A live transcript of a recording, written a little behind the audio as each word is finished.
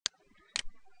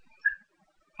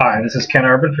Hi, this is Ken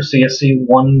Urban for CSC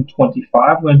 125.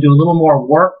 We're going to do a little more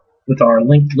work with our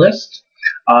linked list.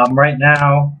 Right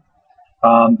now,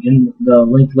 in the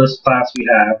linked list class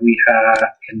we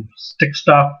can stick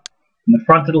stuff in the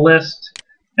front of the list,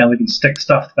 and we can stick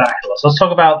stuff to the back of the list. Let's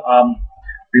talk about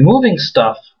removing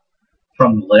stuff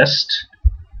from the list.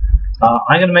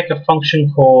 I'm going to make a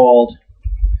function called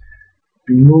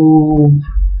remove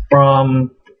from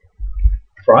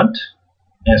front,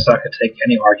 and it's not going to take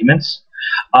any arguments.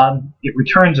 It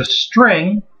returns a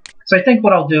string. So I think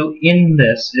what I'll do in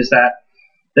this is that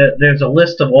there's a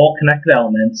list of all connected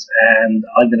elements, and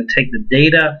I'm going to take the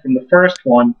data from the first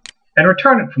one and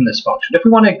return it from this function. If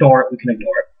we want to ignore it, we can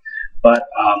ignore it, but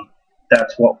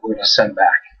that's what we're going to send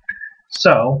back.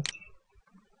 So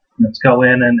let's go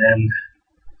in and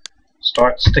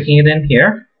start sticking it in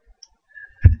here.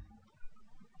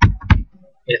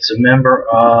 It's a member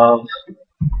of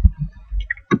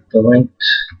the linked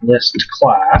list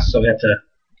class, so we have to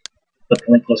put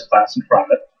the linked list class in front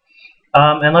of it.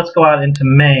 And let's go out into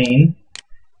main,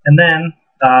 and then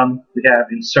we have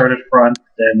inserted front,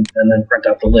 and then print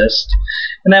out the list.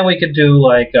 And then we could do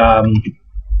like right,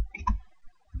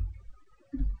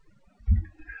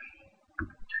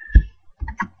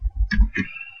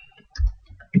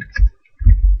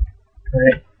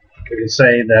 we can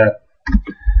say that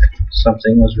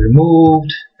something was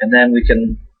removed, and then we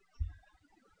can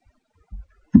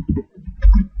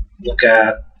look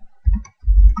at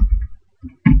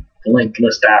the linked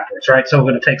list afterwards, right? So we're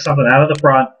going to take something out of the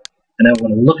front, and then we're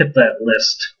going to look at that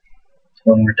list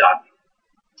when we're done.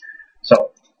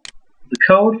 So the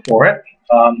code for it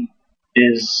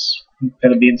is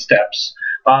going to be in steps.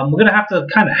 We're going to have to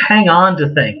kind of hang on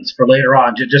to things for later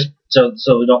on, just so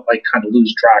we don't like kind of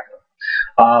lose track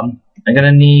of them. I'm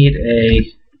going to need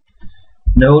a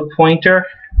node pointer.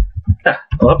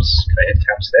 Oops, I hit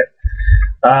caps there.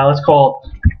 Let's call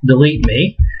it delete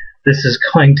me. This is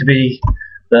going to be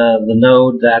the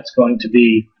node that's going to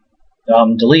be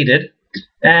deleted,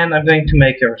 and I'm going to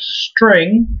make a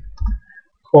string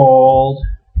called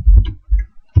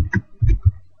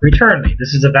return me.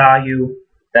 This is a value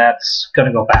that's going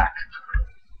to go back.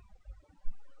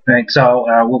 Right, so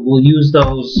we'll use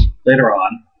those later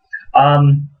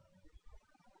on.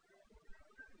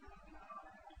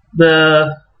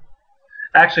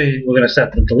 Actually, we're going to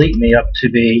set the delete me up to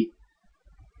be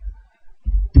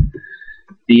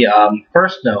the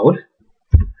first node,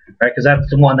 right? Because that's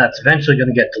the one that's eventually going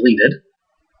to get deleted.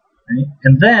 Right?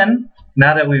 And then,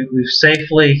 now that we've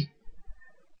safely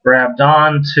grabbed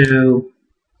on to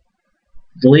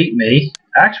delete me,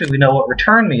 actually we know what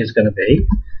return me is going to be.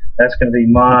 That's going to be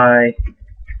my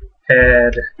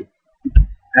head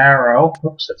arrow.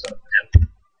 Oops, that's not an M.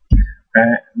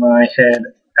 Right, my head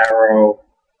arrow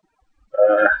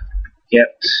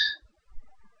get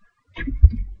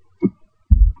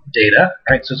data,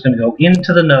 right? So it's going to go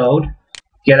into the node,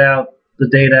 get out the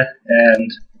data, and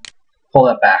pull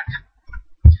that back.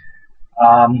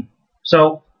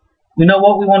 So we know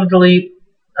what we want to delete.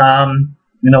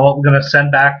 We know what we're going to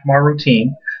send back from our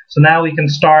routine. So now we can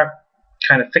start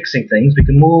kind of fixing things. We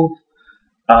can move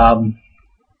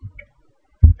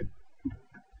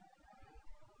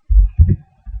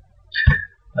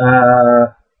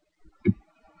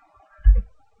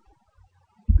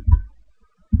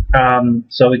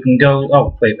so we can go.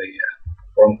 Oh, wait,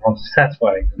 wrong. That's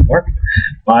why it didn't work.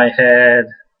 My head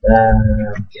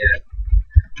get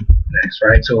next,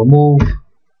 right? So we'll move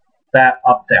that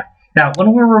up there. Now,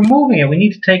 when we're removing it, we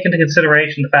need to take into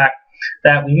consideration the fact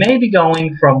that we may be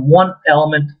going from one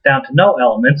element down to no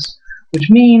elements, which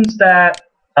means that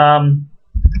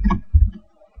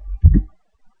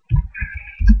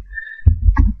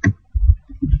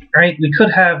right, we could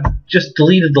have just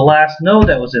deleted the last node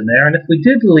that was in there, and if we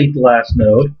did delete the last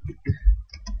node,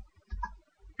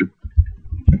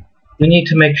 we need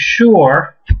to make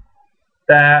sure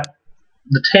that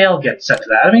the tail gets set to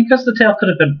that. I mean, because the tail could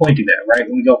have been pointing there, right,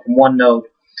 when we go from one node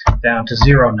down to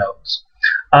 0 nodes.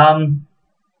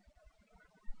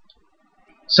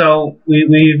 So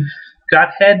we've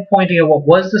got head pointing at what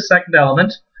was the second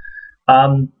element,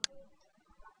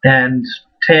 and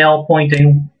tail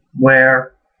pointing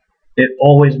where it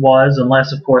always was,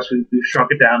 unless, of course, we've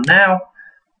shrunk it down. Now,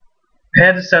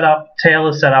 head is set up, tail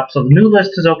is set up, so the new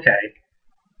list is okay.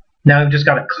 Now we've just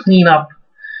got to clean up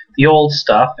the old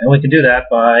stuff, and we can do that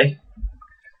by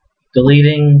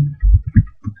deleting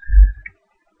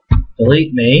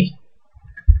delete me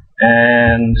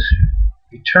and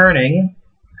returning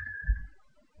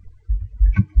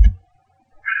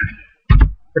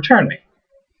return me.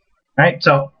 Right?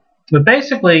 So, but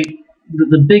basically,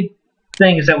 the big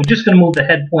thing is that we're just going to move the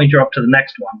head pointer up to the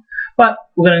next one. but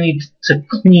we're going to need to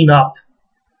clean up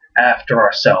after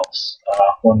ourselves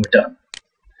when we're done.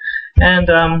 And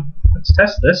let's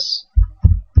test this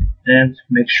and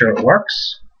make sure it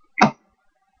works.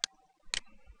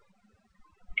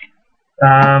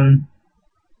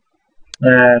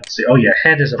 Let's see. Oh yeah,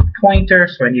 head is a pointer,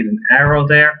 so I need an arrow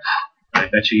there. I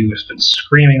bet you have been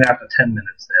screaming that for 10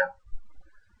 minutes now.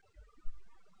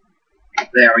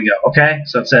 There we go. Okay,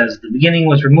 so it says the beginning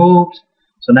was removed,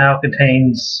 so now it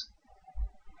contains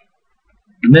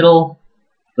the middle,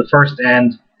 the first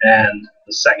end, and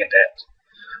the second end.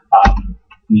 I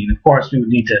mean, of course, we would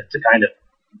need to kind of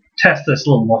test this a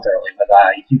little more thoroughly, but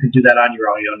if you can do that on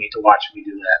your own, you don't need to watch me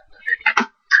do that.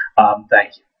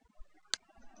 Thank you.